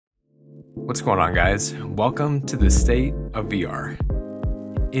What's going on, guys? Welcome to the state of VR.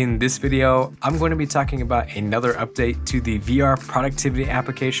 In this video, I'm going to be talking about another update to the VR productivity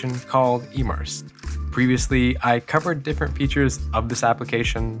application called Immersed. Previously, I covered different features of this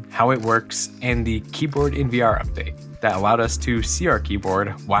application, how it works, and the keyboard in VR update that allowed us to see our keyboard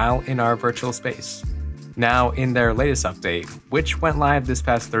while in our virtual space. Now, in their latest update, which went live this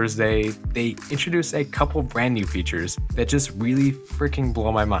past Thursday, they introduced a couple brand new features that just really freaking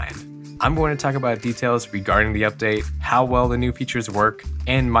blow my mind. I'm going to talk about details regarding the update, how well the new features work,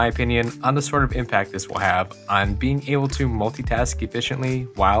 and my opinion on the sort of impact this will have on being able to multitask efficiently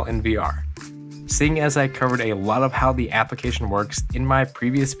while in VR. Seeing as I covered a lot of how the application works in my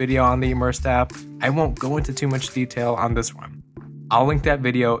previous video on the Immersed app, I won't go into too much detail on this one. I'll link that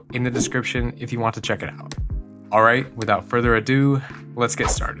video in the description if you want to check it out. Alright, without further ado, let's get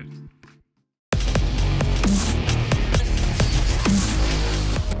started.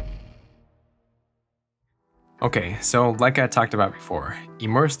 Okay, so like I talked about before,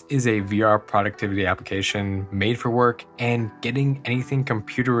 Immersed is a VR productivity application made for work and getting anything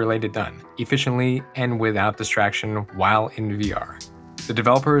computer related done efficiently and without distraction while in VR. The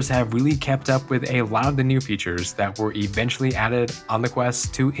developers have really kept up with a lot of the new features that were eventually added on the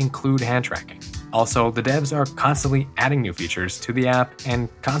Quest to include hand tracking. Also, the devs are constantly adding new features to the app and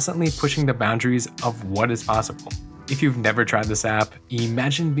constantly pushing the boundaries of what is possible. If you've never tried this app,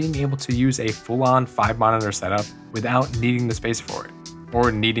 imagine being able to use a full-on 5-monitor setup without needing the space for it,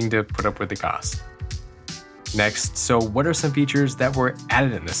 or needing to put up with the cost. Next, so what are some features that were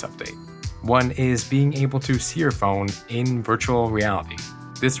added in this update? One is being able to see your phone in virtual reality.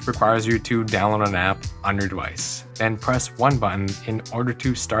 This requires you to download an app on your device, then press one button in order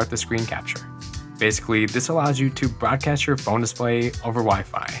to start the screen capture. Basically, this allows you to broadcast your phone display over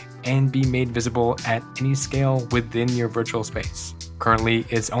Wi-Fi and be made visible at any scale within your virtual space. Currently,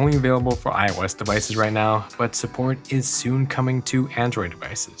 it's only available for iOS devices right now, but support is soon coming to Android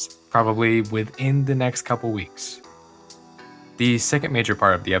devices, probably within the next couple weeks. The second major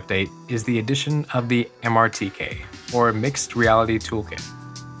part of the update is the addition of the MRTK, or Mixed Reality Toolkit.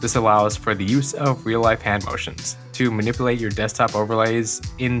 This allows for the use of real-life hand motions to manipulate your desktop overlays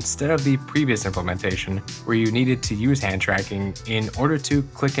instead of the previous implementation where you needed to use hand tracking in order to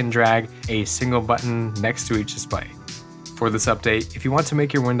click and drag a single button next to each display. For this update, if you want to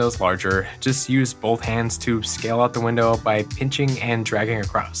make your windows larger, just use both hands to scale out the window by pinching and dragging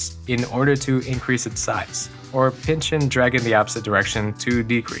across in order to increase its size, or pinch and drag in the opposite direction to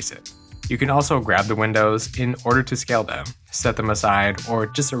decrease it. You can also grab the windows in order to scale them, set them aside, or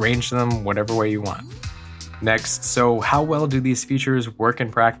just arrange them whatever way you want. Next, so how well do these features work in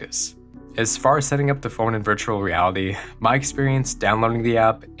practice? As far as setting up the phone in virtual reality, my experience downloading the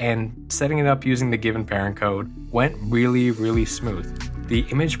app and setting it up using the given parent code went really smooth. The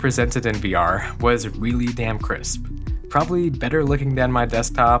image presented in VR was really damn crisp. Probably better looking than my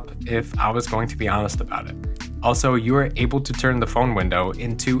desktop if I was going to be honest about it. Also, you are able to turn the phone window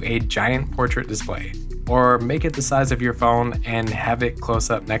into a giant portrait display, or make it the size of your phone and have it close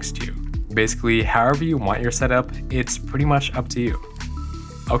up next to you. Basically, however you want your setup, it's pretty much up to you.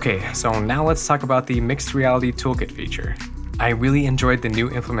 Okay, so now let's talk about the Mixed Reality Toolkit feature. I really enjoyed the new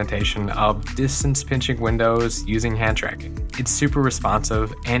implementation of distance pinching windows using hand tracking. It's super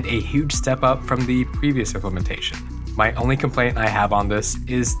responsive and a huge step up from the previous implementation. My only complaint I have on this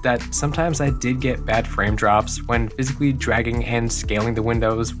is that sometimes I did get bad frame drops when physically dragging and scaling the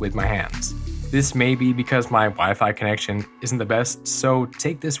windows with my hands. This may be because my Wi-Fi connection isn't the best, so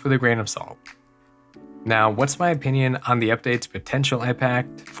take this with a grain of salt. Now, what's my opinion on the update's potential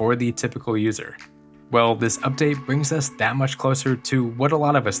impact for the typical user? Well, this update brings us that much closer to what a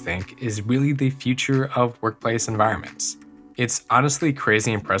lot of us think is really the future of workplace environments. It's honestly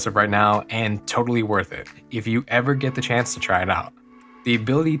crazy impressive right now and totally worth it if you ever get the chance to try it out. The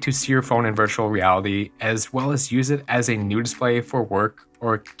ability to see your phone in virtual reality as well as use it as a new display for work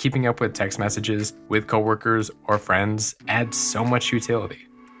or keeping up with text messages with coworkers or friends adds so much utility.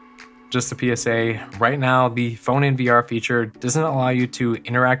 Just a PSA, right now the phone in VR feature doesn't allow you to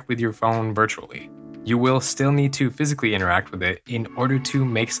interact with your phone virtually. You will still need to physically interact with it in order to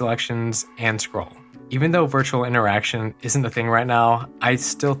make selections and scroll. Even though virtual interaction isn't a thing right now, I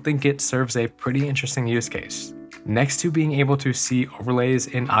still think it serves a pretty interesting use case. Next to being able to see overlays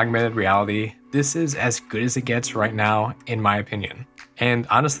in augmented reality, this is as good as it gets right now, in my opinion. And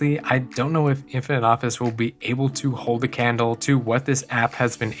honestly, I don't know if Infinite Office will be able to hold a candle to what this app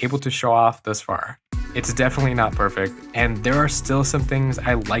has been able to show off thus far. It's definitely not perfect, and there are still some things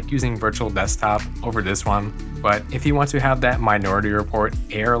I like using virtual desktop over this one, but if you want to have that Minority Report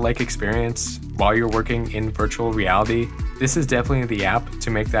AR-like experience while you're working in virtual reality, this is definitely the app to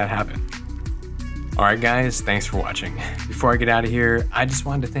make that happen. Alright guys, thanks for watching. Before I get out of here, I just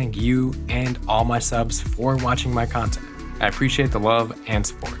wanted to thank you and all my subs for watching my content. I appreciate the love and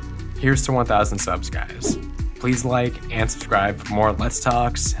support. Here's to 1,000 subs, guys. Please like and subscribe for more Let's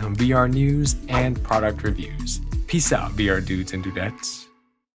Talks, VR news, and product reviews. Peace out, VR dudes and dudettes.